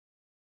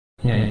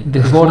Y ahí,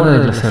 desborda de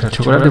placer,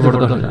 chocolate por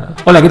todos lados.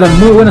 Hola, ¿qué tal?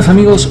 Muy buenos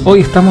amigos, hoy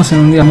estamos en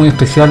un día muy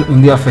especial,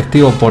 un día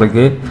festivo, ¿por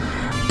qué?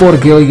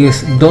 Porque hoy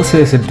es 12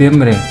 de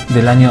septiembre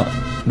del año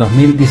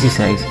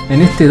 2016.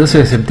 En este 12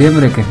 de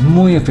septiembre, que es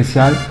muy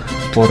especial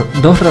por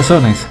dos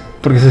razones,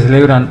 porque se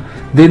celebran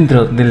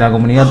dentro de la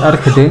comunidad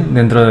RGT,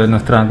 dentro de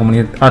nuestra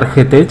comunidad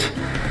RGTech,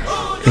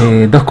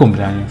 dos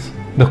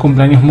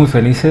cumpleaños muy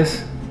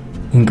felices,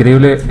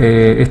 increíble.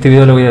 Este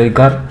video lo voy a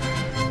dedicar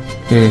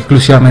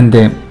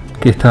exclusivamente,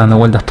 que está dando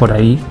vueltas por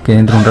ahí, que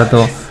dentro de un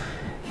rato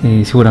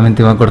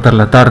seguramente va a cortar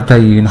la tarta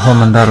y nos va a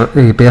mandar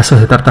pedazos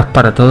de tartas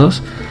para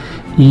todos.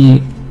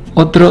 Y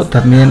otro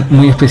también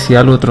muy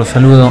especial, otro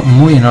saludo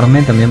muy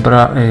enorme también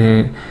para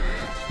el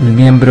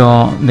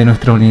miembro de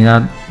nuestra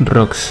unidad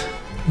Rox.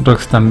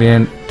 Rox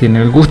también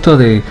tiene el gusto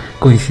de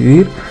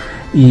coincidir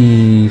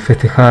y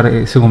festejar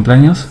su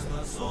cumpleaños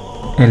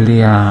el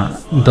día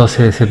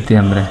 12 de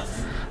septiembre.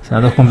 O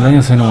sea, dos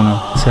cumpleaños en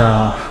uno. O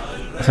sea,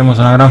 hacemos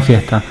una gran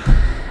fiesta.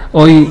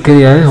 Hoy, ¿qué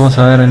día es? Vamos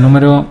a ver, el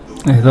número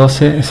es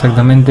 12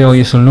 exactamente. Hoy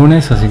es un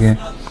lunes, así que...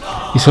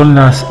 Y son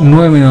las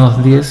 9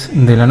 menos 10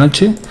 de la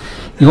noche.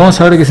 Y vamos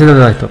a ver de qué se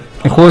trata esto.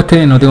 El juego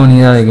este no tengo ni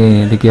idea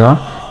de qué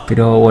va.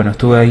 Pero bueno,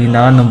 estuve ahí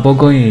indagando un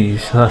poco y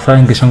ya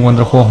saben que yo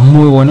encuentro juegos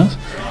muy buenos.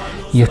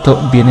 Y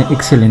esto viene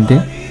excelente.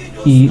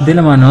 Y de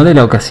la mano de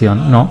la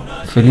ocasión, ¿no?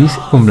 Feliz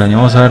cumpleaños.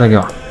 Vamos a ver de qué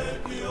va.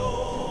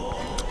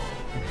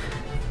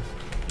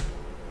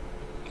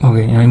 Ok,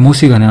 no hay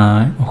música,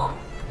 nada, ojo.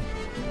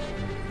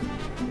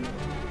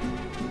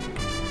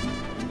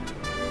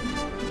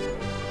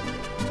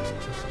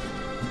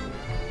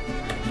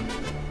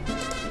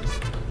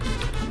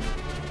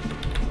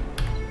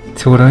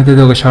 Seguramente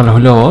tengo que llevar los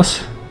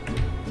globos.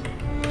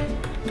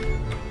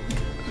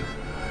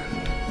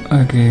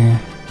 Ok.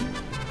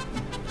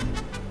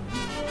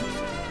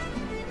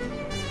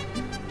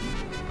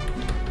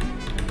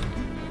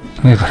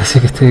 Me parece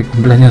que este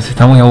cumpleaños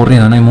está muy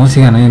aburrido. No hay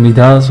música, no hay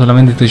invitados,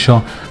 solamente estoy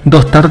yo.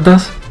 Dos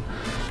tartas,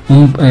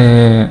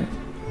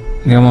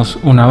 digamos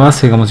una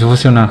base como si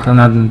fuese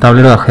un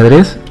tablero de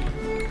ajedrez.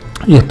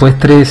 Y después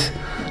 3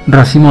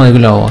 racimos de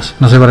globos.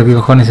 No sé para qué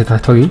cojones está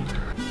esto aquí.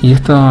 Y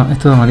esto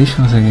de amarillo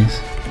no sé qué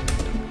es.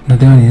 No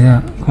tengo ni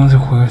idea. ¿Cómo se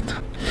juega esto?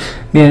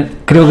 Bien,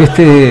 creo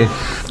que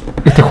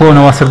este juego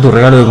no va a ser tu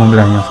regalo de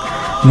cumpleaños.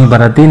 Ni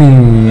para ti,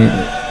 ni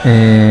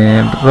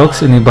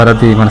Rox, ni para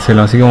ti,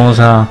 Marcelo. Así que vamos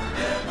a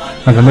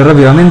cambiar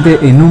rápidamente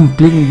en un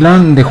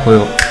plan de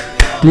juego.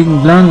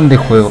 Plan de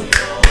juego.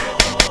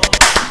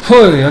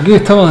 Joder, aquí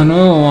estamos de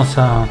nuevo.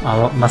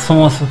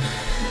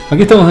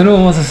 Aquí estamos de nuevo,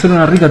 vamos a hacer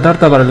una rica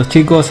tarta para los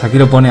chicos. Aquí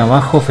lo pone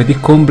abajo, feliz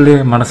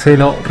cumple,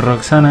 Marcelo,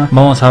 Roxana.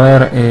 Vamos a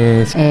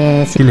ver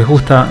si les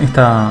gusta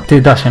este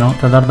detalle, ¿no?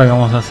 Esta tarta que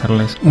vamos a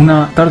hacerles.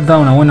 Una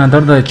buena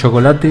tarta de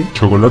chocolate.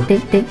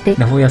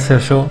 Les voy a hacer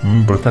yo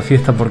por esta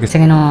fiesta porque sé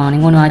que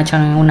ninguno ha hecho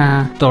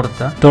ninguna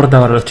torta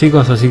para los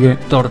chicos, así que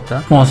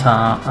torta. Vamos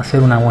a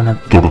hacer una buena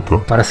torta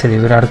para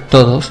celebrar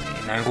todos.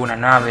 En alguna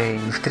nave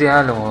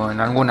industrial o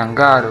en algún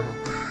hangar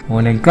o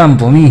en el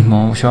campo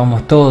mismo,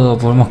 llevamos todo,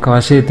 ponemos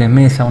caballetes,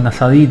 mesa, un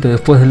asadito, y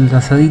después del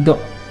asadito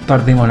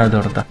partimos la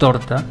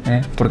torta,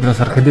 porque los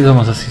argetes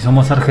somos así,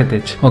 somos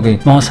argetech. Ok,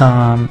 vamos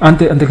a...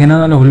 Antes que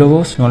nada los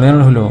globos, me olvidaron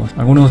los globos,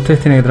 algunos de ustedes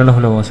tienen que traer los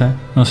globos,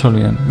 no se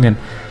olviden. Bien,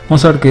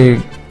 vamos a ver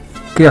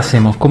qué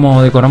hacemos,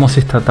 cómo decoramos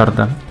esta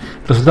tarta.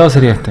 El resultado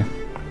sería este.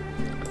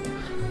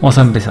 Vamos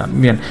a empezar.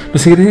 Bien,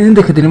 los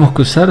ingredientes que tenemos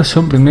que usar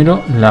son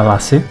primero la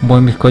base,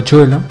 buen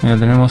bizcochuelo, ya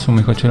tenemos un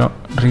bizcochuelo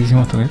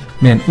riquísimo, esto que es.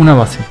 Bien, una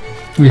base.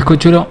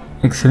 Bizcochuelo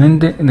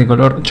excelente de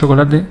color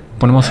chocolate.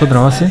 Ponemos otra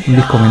base, un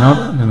disco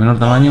menor, de menor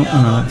tamaño,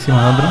 uno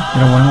encima del otro. Y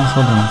ahora ponemos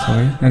otro más, ¿ok?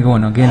 Mira que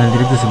bueno, aquí en el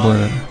directo se puede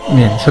ver.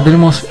 Bien, ya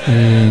tenemos,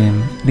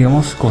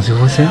 digamos, como si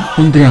fuese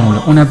un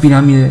triángulo, una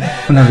pirámide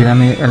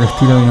al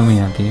estilo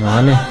Illuminati,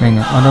 ¿vale?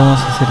 Venga, ahora vamos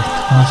a hacer esto.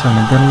 Vamos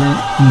a meterle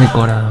un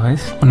decorado,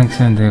 ¿ves? Un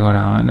excelente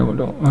decorado. A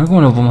ver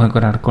cómo lo podemos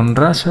decorar, con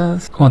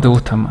rayas, como te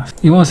gusta más.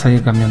 Y vamos a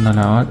ir cambiando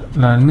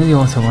la del medio,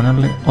 vamos a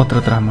ponerle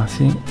otra trama,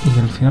 ¿sí? Y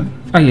al final...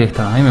 Ahí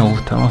está, ahí me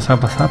gusta, vamos a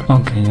pasar.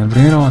 Ok, al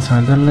primero vamos a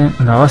meterle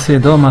la base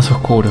de todo más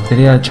oscuro.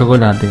 Sería de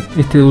chocolate,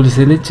 este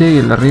dulce de leche y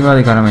el de arriba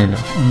de caramelo.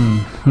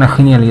 Una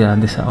genialidad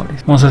de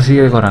sabores. Vamos a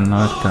seguir decorando,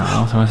 a ver,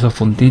 vamos a ver esos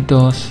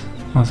puntitos.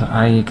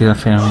 Ahí queda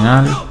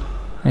fenomenal.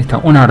 Ahí está,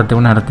 un arte.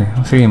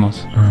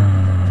 Seguimos.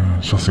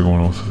 Ya sé cómo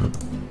lo vamos a hacer.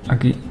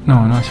 Aquí,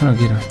 no, yo no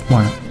quiero.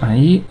 Bueno,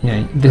 ahí y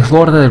ahí.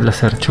 Desborda de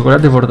placer,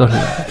 chocolate por todos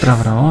lados. Pero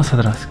vamos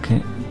atrás,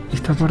 que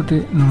esta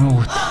parte no me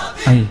gusta.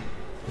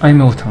 Ahí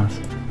me gusta más.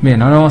 Bien,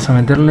 ahora vamos a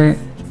meterle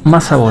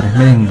más sabores,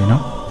 merengue,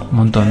 ¿no? Un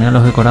montón, mirá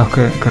los decorados,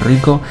 qué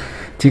rico.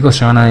 Chicos,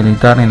 se van a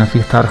deleitar en la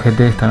fiesta RGT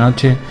esta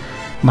noche.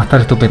 Va a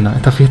estar estupenda,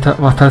 esta fiesta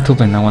va a estar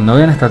estupenda. Cuando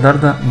vean esta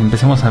tarta y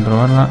empecemos a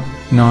probarla,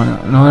 no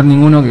va a haber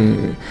ninguno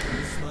que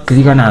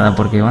diga nada,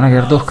 porque van a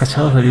quedar todos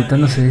callados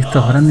deleitándose de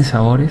estos grandes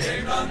sabores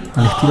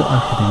al estilo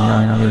RGT.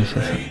 Mirá, qué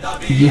belleza.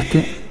 Y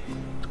este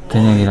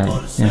tenía que ir ahí.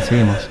 Bien,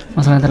 seguimos.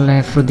 Vamos a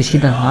meterle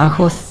frutillitas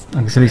bajos.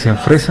 Aquí se le dicen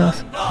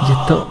fresas.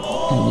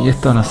 Y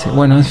esto no sé.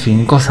 Bueno, en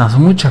fin,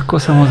 muchas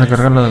cosas. Vamos a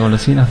cargarlo de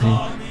golosinas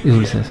y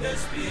dulces.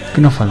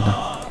 ¿Qué nos falta?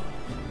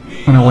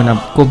 una buena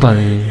copa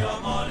de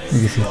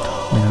 ¿qué es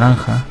esto? De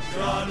naranja.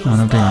 No,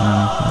 no pega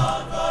naranja.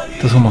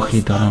 Esto es un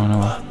mojito, no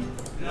va.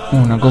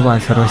 Una copa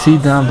de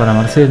cervecita para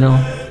Marcelo.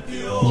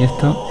 Y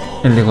esto,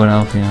 el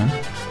decorado final.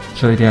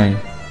 Yo diría ahí.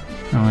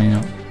 No, ahí no.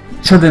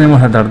 Ya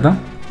tenemos la tarta.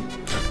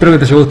 Espero que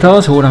te haya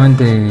gustado,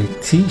 seguramente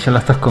sí, ya la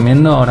estás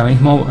comiendo ahora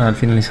mismo al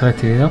finalizar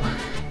este video.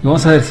 Y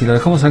vamos a ver si lo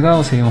dejamos acá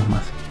o seguimos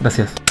más.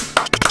 Gracias.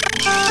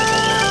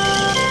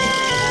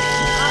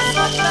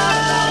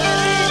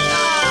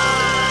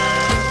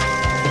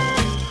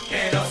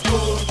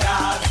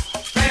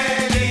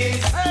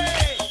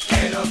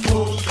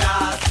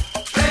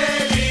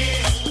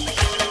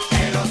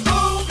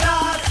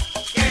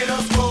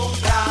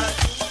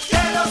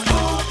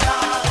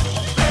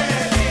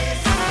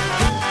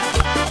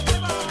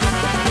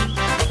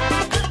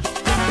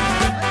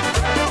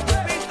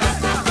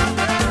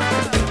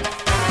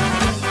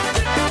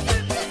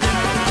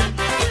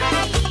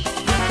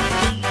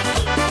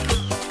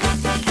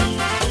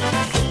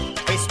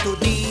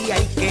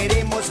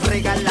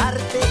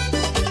 Regalarte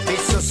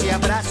besos y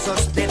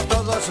abrazos de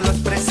todos los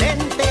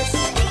presentes.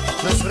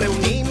 Nos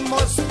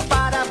reunimos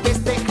para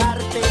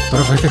festejarte.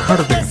 Para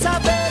festejarte. Porque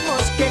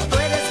sabemos que tú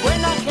eres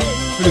buena gente.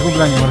 Feliz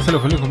cumpleaños,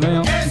 Marcelo, feliz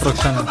cumpleaños,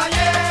 Roxana.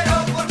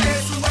 Porque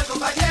es un buen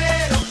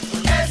compañero,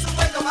 porque es un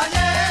buen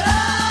compañero.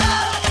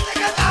 Te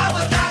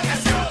cantamos esta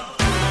canción.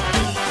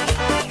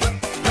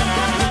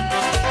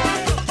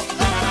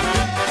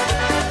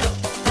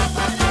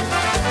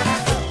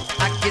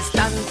 Aquí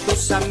están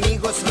tus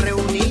amigos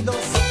reunidos.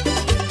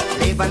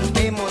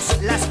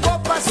 Levantemos las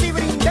copas y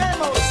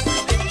brindemos.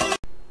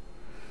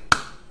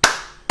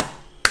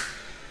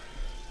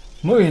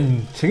 Muy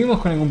bien, seguimos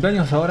con el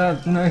cumpleaños ahora.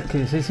 Una vez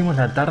que ya hicimos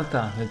la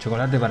tarta de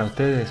chocolate para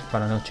ustedes,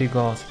 para los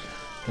chicos,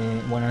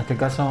 bueno, en este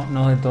caso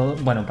no de todo,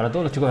 bueno, para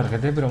todos los chicos de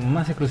RGT, pero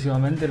más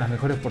exclusivamente las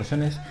mejores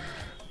porciones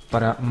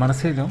para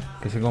Marcelo,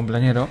 que es el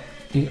cumpleañero,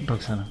 y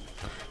Roxana.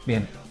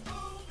 Bien,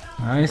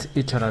 una vez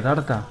hecha la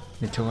tarta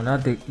de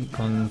chocolate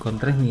con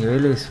 3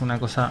 niveles, una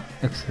cosa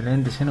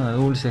excelente, lleno de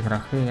dulces,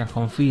 grajeas,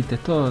 confites,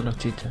 todos los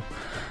chiches.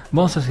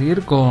 Vamos a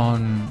seguir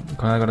con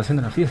la decoración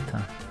de la fiesta.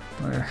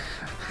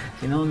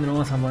 Si no, ¿dónde lo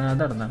vamos a poner la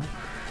tarta, no?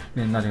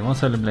 Bien, dale, vamos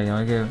a darle play a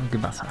ver qué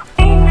pasa.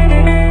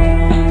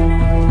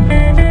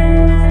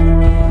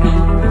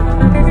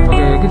 Ok,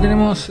 aquí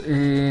tenemos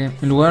el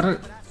lugar,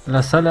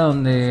 la sala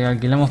donde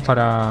alquilamos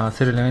para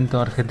hacer el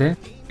evento RGT.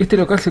 Este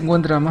local se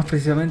encuentra más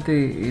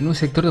precisamente en un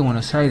sector de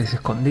Buenos Aires,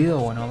 escondido.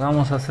 Bueno, acá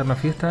vamos a hacer la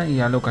fiesta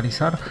y a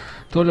localizar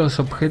todos los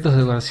objetos de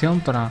decoración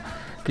para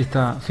que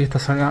esta fiesta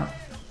salga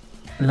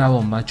la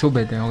bomba,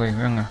 chupete. Ok,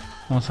 venga,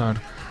 vamos a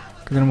ver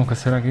qué tenemos que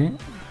hacer aquí.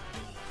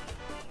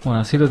 Bueno,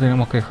 así lo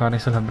tenemos que dejar,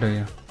 esa es la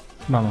previa.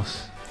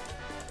 Vamos.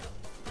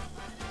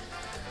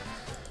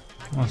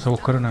 Vamos a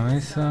buscar una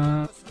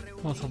mesa.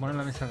 Vamos a poner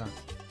la mesa acá.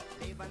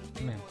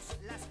 Bien.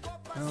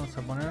 Vamos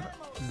a poner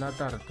la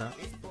tarta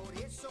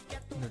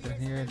de 3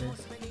 niveles.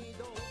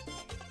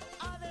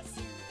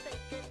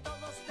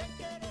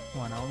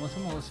 Bueno, como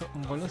somos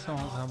golosos,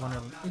 vamos a poner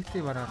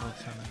este para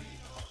Roxana.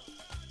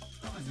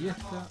 Y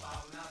esta,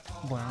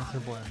 bueno, no se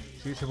puede.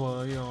 Si hubiese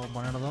podido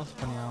poner 2,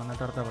 ponía una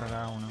tarta para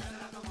cada uno.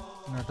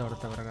 Una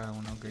torta para cada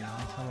uno. Ok,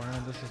 vamos a poner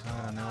entonces una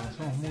grande. Como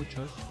somos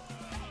muchos,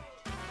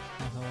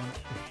 vamos a poner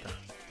esta.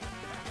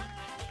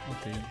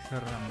 Ok,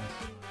 cerramos.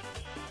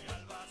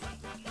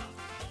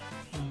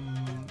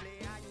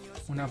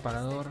 Un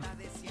aparador,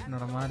 un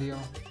armario.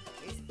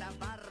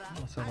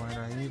 Vamos a poner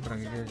ahí para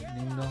que quede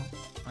lindo.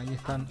 Ahí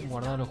están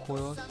guardados los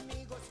juegos.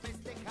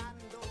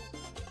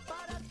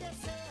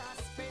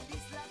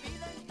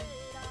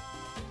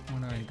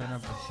 Una ventana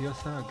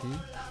preciosa aquí.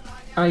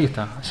 Ahí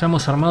está, ya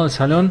hemos armado el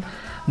salón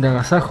de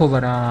agasajo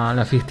para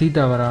la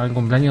fiestita, para el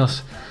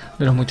cumpleaños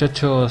de los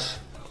muchachos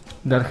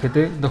de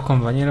RGT, 2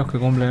 compañeros que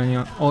cumplen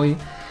año hoy,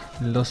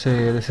 el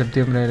 12 de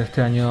septiembre de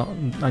este año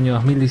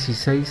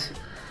 2016.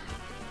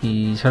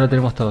 Y ya lo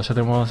tenemos todo, ya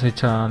tenemos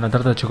hecha la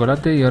tarta de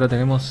chocolate y ahora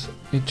tenemos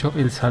hecho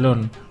el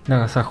salón de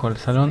agasajo, el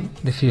salón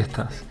de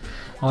fiestas.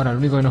 Ahora lo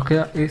único que nos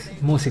queda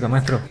es música,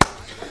 maestro.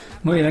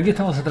 Muy bien, aquí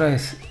estamos otra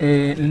vez.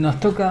 Nos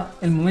toca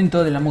el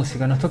momento de la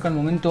música, nos toca el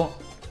momento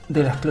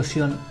de la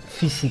explosión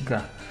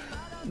física,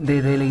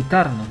 de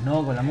deleitarnos,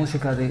 ¿no? Con la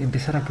música, de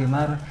empezar a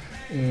quemar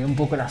un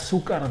poco el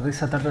azúcar de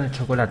esa tarta de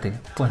chocolate.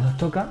 Pues nos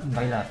toca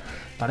bailar.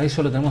 Para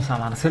eso lo tenemos a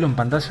Marcelo en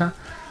pantalla.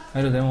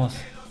 Ahí lo tenemos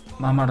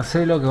a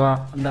Marcelo, que va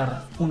a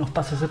dar unos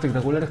pasos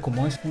espectaculares,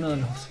 como es uno de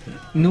los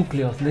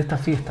núcleos de esta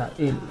fiesta,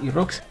 él y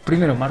Rox.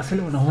 Primero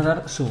Marcelo nos va a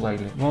dar su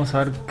baile. Vamos a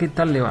ver qué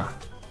tal le va.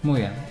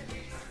 Muy bien.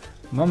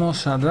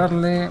 Vamos a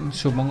darle,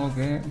 supongo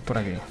que por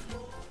aquí.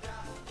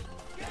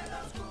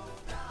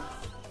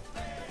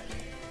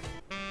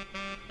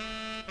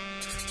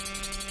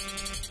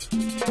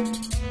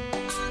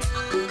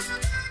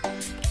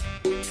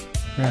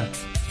 Bien.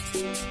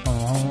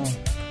 Vamos.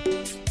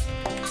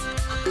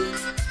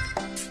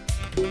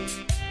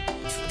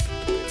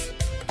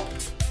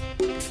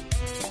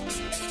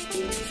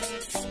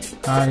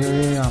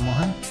 Ahí vamos,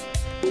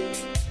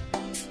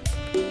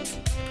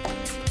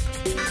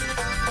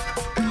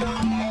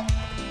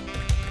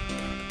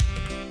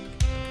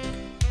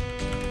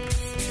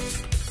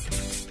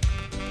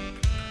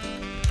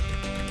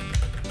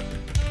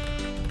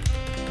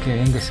 Qué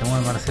bien que se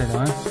mueve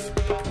Marcelo,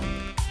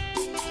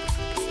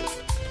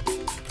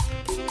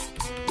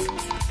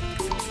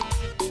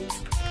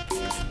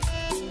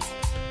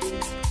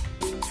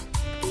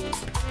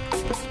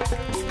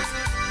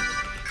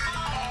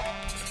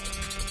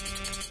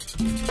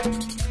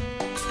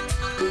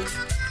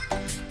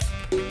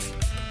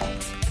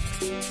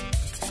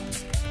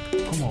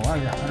 ¿Cómo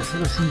bailas,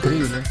 Marcelo? Es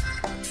increíble.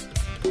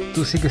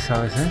 Tú sí que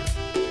sabes,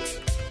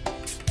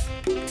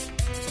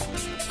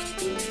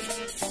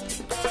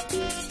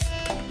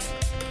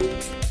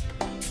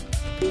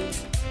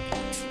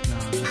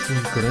 Es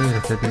increíble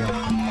este tío.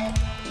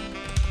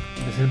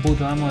 Es el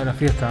puto amo de la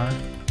fiesta,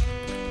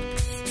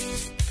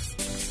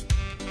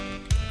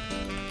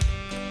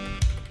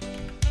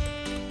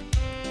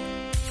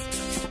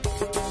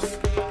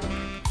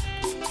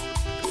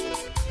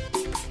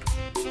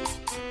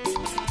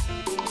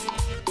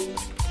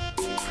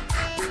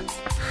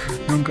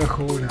 No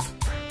encajo una.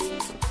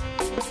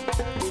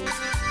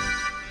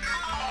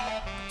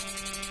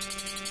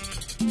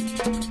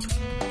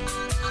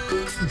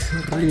 Es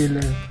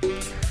horrible.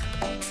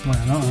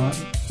 Bueno, no,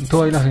 tú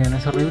bailas bien,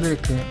 es horrible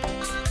que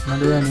no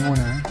le veo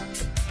ninguna,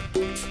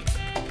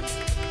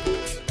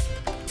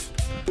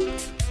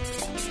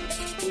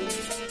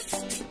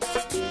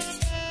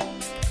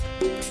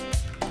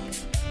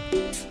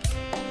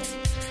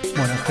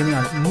 Bueno,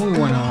 genial, muy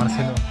bueno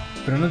Marcelo,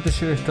 pero no te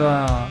lleves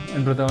todo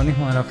el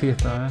protagonismo de la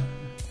fiesta,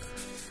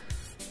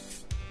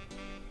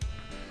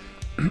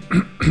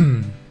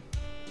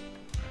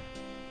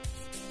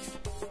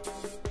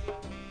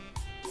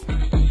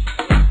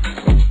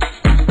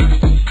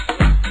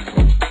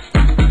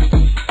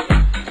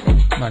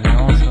 Vale,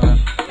 vamos a ver.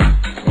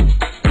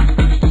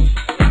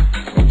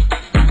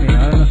 Bien,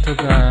 ahora nos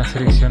toca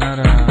seleccionar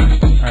a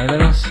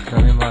Hedaross, que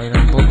también va a ir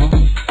un poco.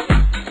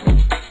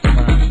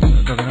 Bueno,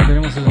 lo que no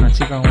tenemos es una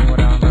chica como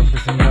para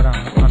representar a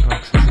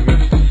Rox, así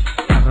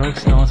que a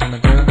Rox le vamos a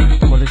meter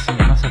cuál es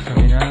el más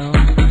afeminado.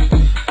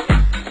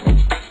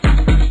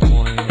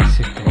 Pues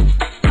este.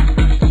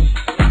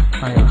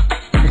 Ahí va,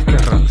 este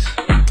es Rox.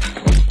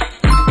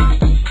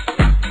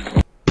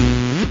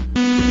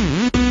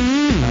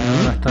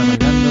 Ahora está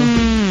bailando.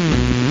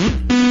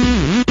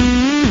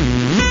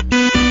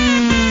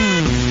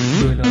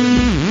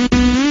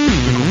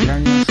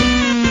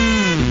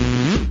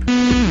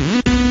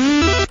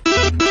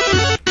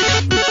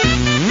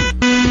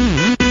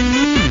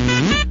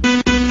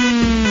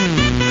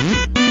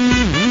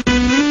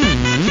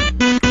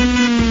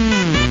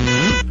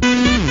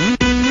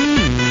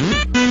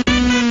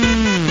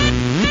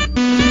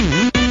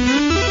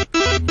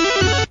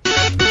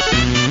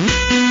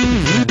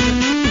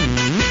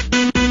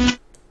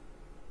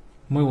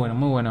 Muy bueno,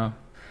 muy bueno.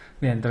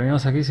 Bien,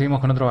 terminamos aquí y seguimos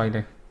con otro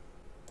baile.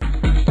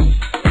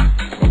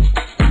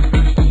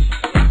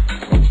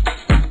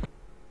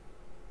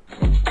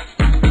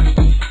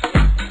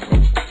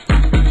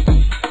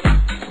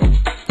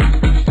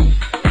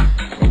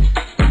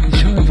 Y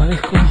yo me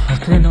parezco,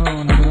 ustedes no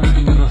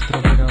conocen mi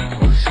rostro, pero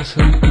yo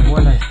soy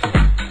igual a este.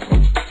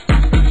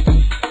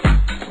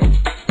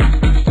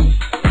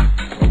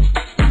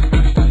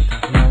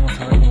 No vamos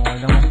a ver cómo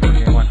bailamos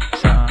porque, bueno,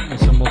 ya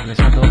es un bucle,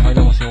 ya todos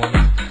bailamos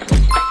iguales.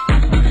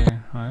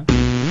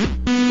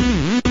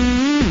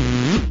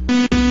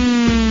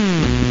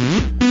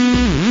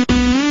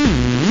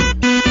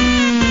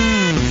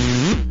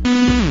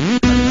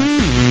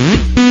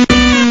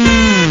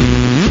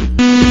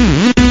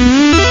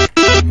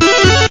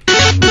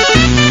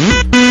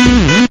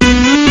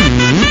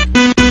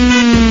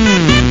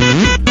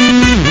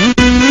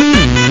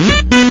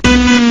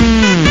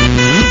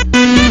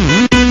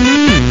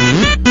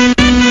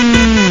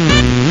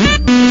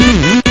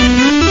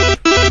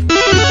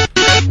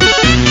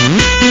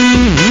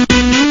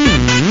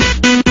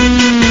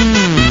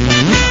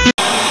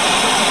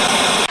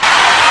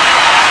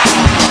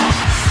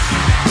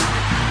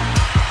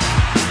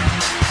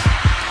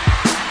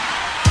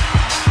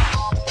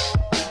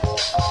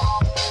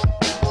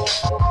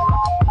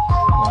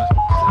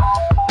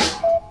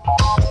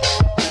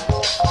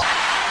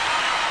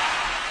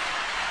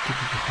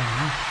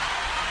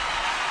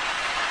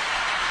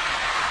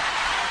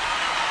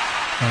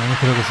 Bueno,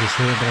 esto es lo que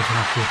sucede tras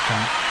una fiesta.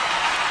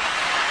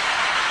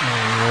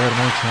 Beber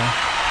mucho.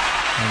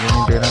 Algún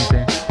integrante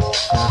de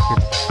la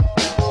fiesta.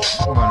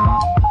 Bueno,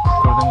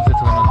 cortemos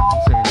esto que no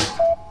sé qué es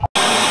esto.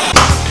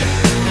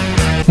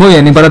 Muy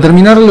bien, y para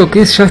terminar lo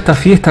que es ya esta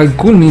fiesta, al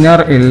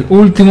culminar el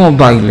último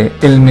baile,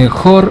 el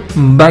mejor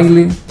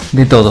baile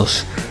de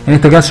todos. En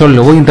este caso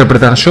lo voy a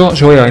interpretar yo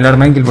voy a bailar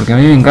Michael porque a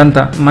mí me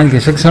encanta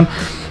Michael Jackson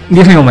y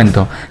es mi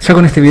momento. Ya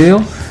con este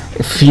video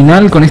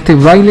final, con este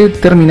baile,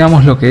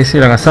 terminamos lo que es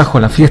el agasajo,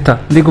 la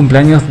fiesta de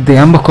cumpleaños de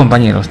ambos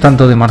compañeros,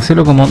 tanto de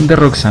Marcelo como de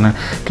Roxana,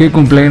 que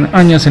cumplen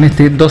años en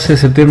este 12 de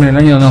septiembre del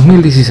año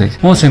 2016.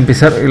 Vamos a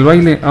empezar el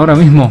baile ahora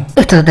mismo.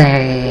 Esto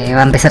te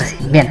va a empezar así.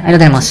 Bien, ahí lo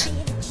tenemos.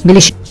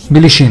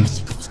 Billie Jean.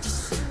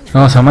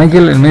 Vamos a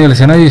Michael en medio del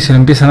escenario y se le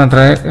empiezan a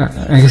traer...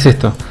 ¿Qué es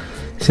esto?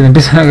 Se le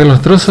empiezan a caer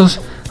los trozos.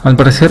 Al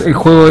parecer el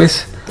juego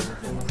es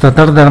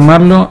tratar de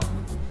armarlo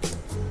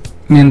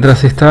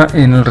mientras está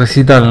en el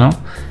recital, ¿no?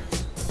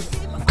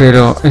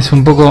 pero es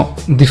un poco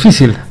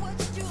difícil.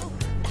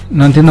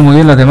 No entiendo muy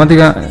bien la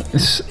temática,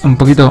 es un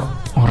poquito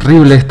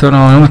horrible esto,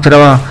 no me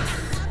esperaba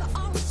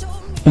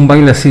un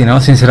baile así, ¿no?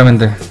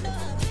 Sinceramente.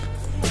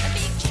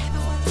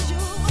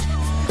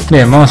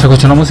 Bien, vamos a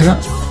escuchar la música.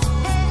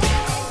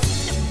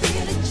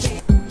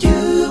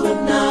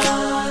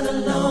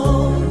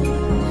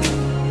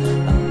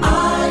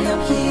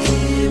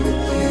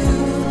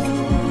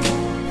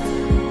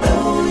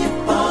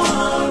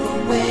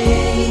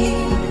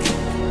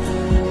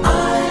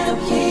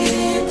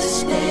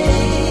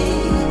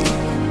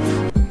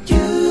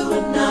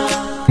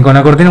 Con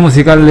la cortina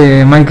musical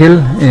de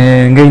Michael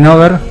en Game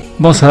Over,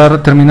 vamos a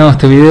dar terminado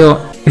este video,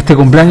 este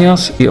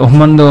cumpleaños, y os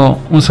mando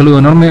un saludo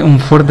enorme, un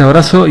fuerte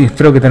abrazo y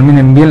espero que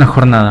terminen bien la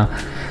jornada,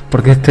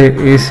 porque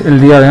este es el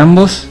día de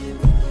ambos,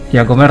 y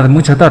a comer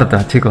mucha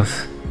tarta, chicos,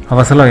 a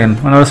pasarla bien.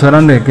 Un abrazo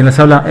grande, quien les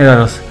habla,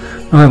 Hedaross.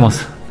 Nos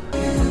vemos.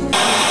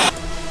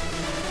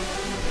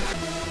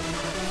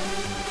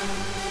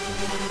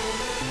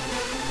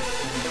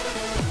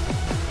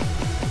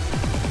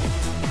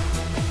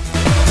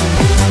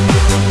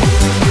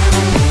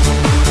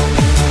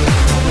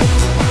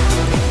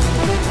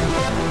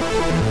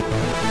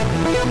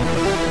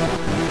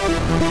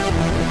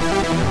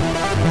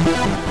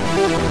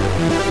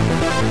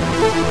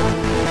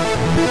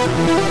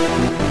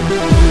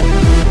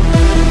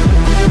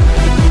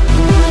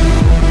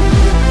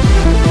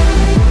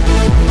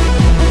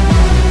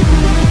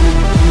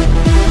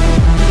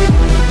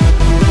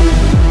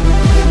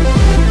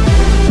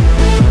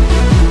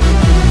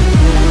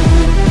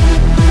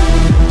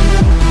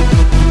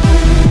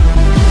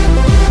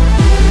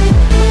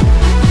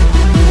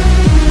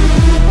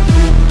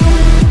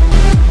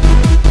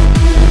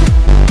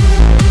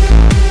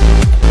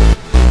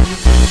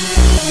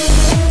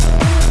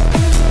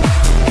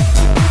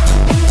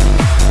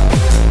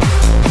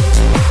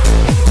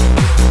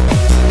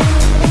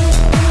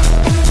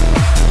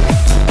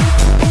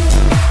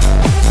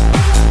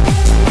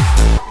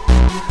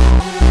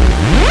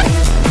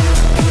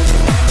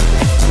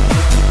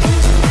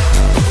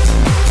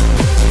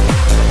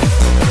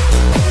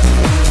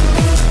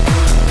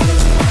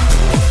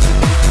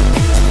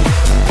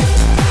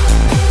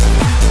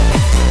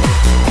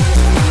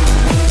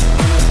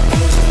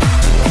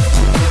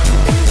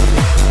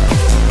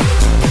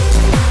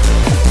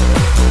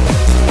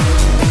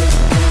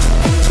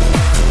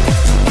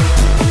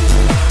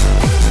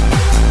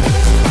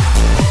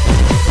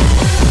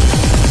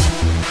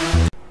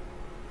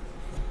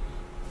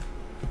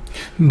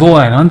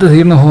 Bueno, antes de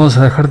irnos vamos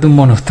a dejarte un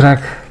bonus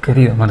track,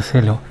 querido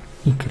Marcelo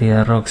y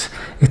querida Rox.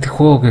 Este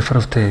juego que es para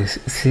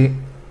ustedes, se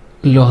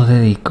los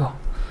dedico.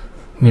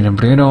 Miren,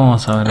 primero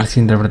vamos a ver si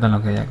interpretan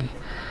lo que hay aquí.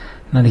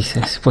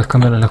 Narices, puedes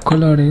cambiarle los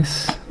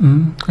colores.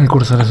 El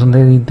cursor es un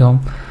dedito.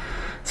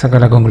 Saca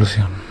la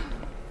conclusión.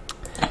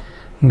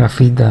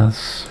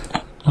 Gafitas,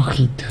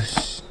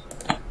 ojitos.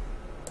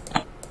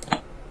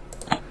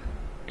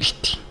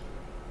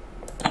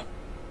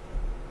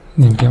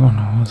 Limpiamos,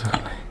 no, vamos a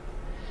dejarla ahí.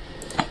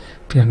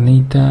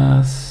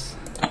 Piernitas.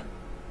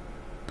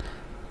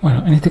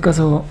 Bueno, en este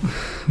caso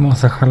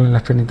vamos a dejarle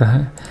las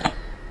piernitas,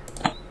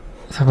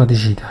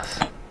 zapatillitas.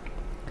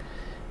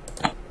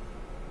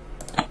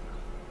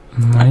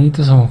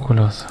 Manitos o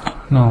musculosos.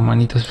 No,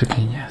 manitos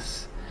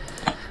pequeñas.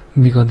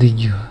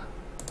 Bigotillo.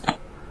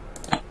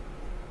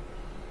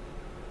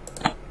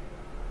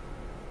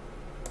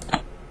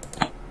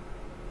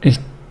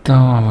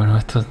 Esto, bueno,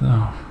 esto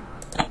no.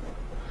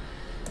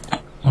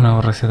 Una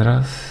gorra hacia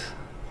atrás.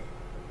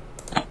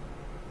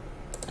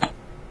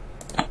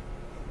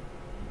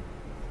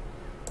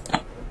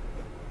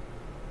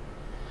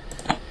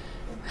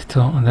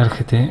 Esto de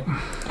RGT.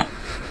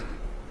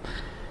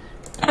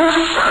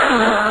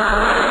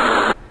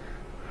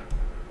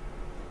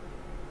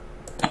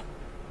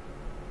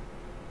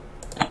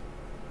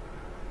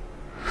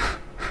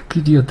 Qué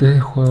idiotez de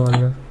juego,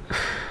 Dios.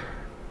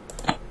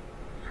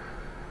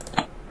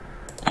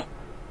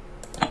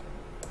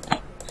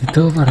 ¿Y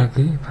todo para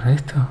qué? ¿Para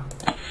esto?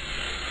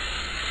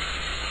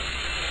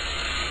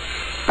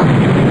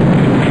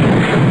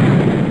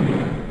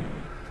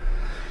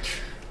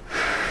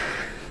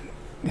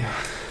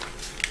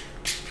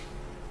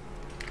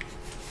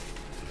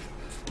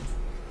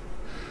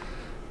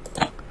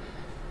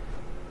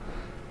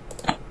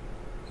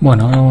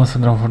 Bueno, ahora vamos a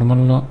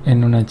transformarlo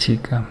en una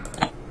chica.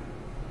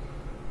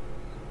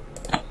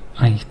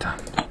 Ahí está.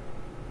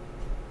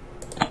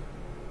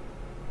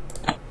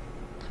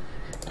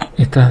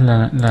 Esta es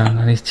la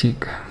nariz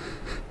chica.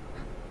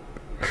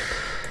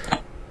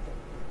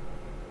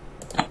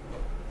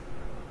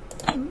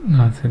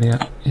 No, sería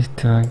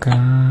esta de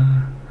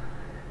acá.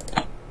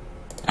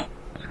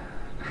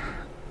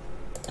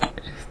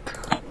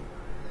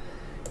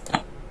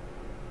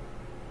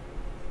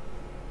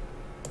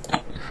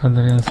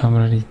 Faltaría un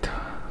sombrerito.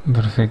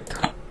 Perfecto.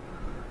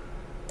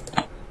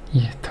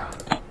 Y esto.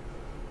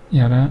 Y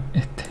ahora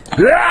este.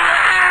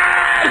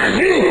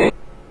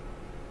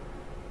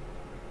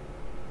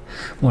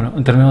 Bueno,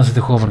 terminamos este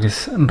juego porque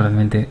es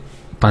realmente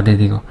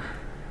patético.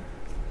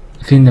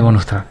 Fin de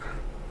bonus track.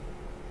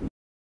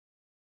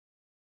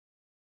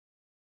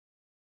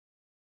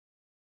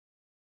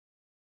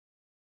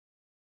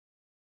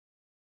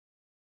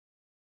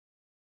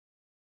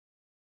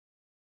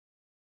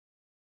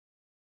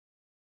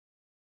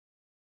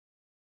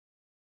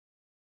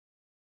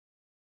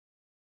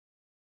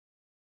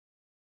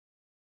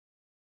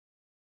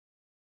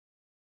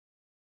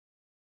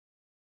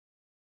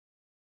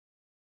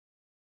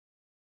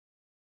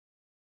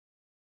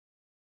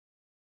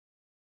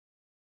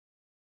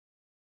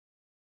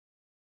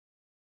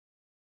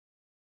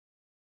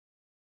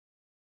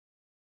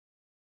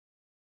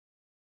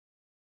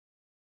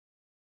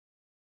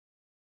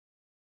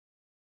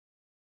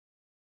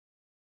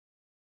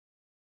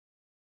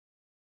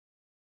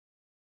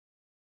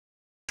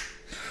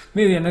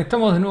 Muy bien,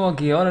 estamos de nuevo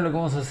aquí. Ahora lo que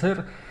vamos a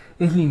hacer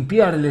es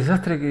limpiar el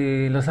desastre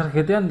que los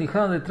RGT han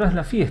dejado detrás de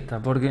la fiesta.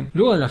 Porque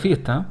luego de la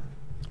fiesta,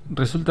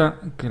 resulta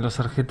que los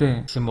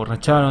RGT se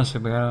emborracharon, se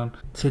pegaron,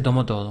 se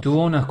tomó todo.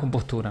 Tuvo una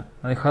descompostura.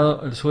 Ha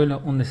dejado el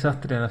suelo un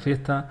desastre a la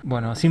fiesta.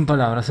 Bueno, sin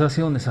palabras, ha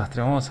sido un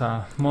desastre. Vamos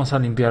a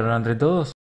limpiarlo entre todos.